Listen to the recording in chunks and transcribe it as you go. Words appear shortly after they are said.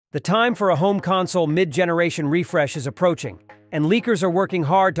The time for a home console mid-generation refresh is approaching, and leakers are working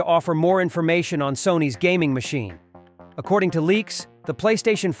hard to offer more information on Sony's gaming machine. According to leaks, the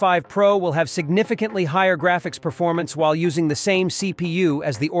PlayStation 5 Pro will have significantly higher graphics performance while using the same CPU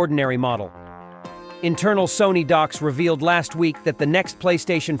as the ordinary model. Internal Sony docs revealed last week that the next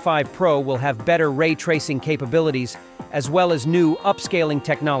PlayStation 5 Pro will have better ray tracing capabilities, as well as new upscaling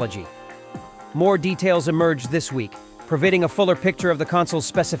technology. More details emerged this week, providing a fuller picture of the console's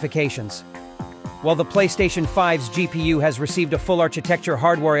specifications. While the PlayStation 5's GPU has received a full architecture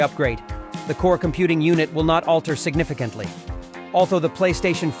hardware upgrade, the core computing unit will not alter significantly. Although the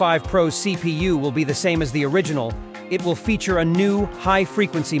PlayStation 5 Pro's CPU will be the same as the original, it will feature a new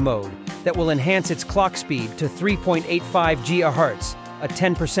high-frequency mode that will enhance its clock speed to 3.85 GHz, a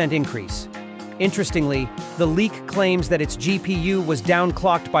 10% increase. Interestingly, the leak claims that its GPU was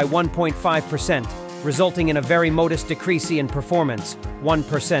downclocked by 1.5%, resulting in a very modest decrease in performance,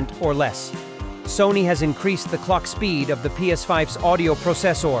 1% or less. Sony has increased the clock speed of the PS5's audio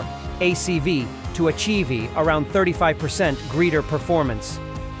processor, ACV, to achieve around 35% greater performance.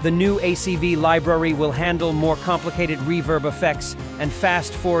 The new ACV library will handle more complicated reverb effects and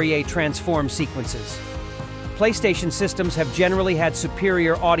fast Fourier transform sequences. PlayStation systems have generally had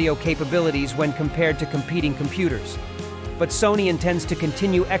superior audio capabilities when compared to competing computers, but Sony intends to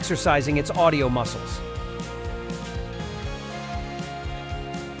continue exercising its audio muscles.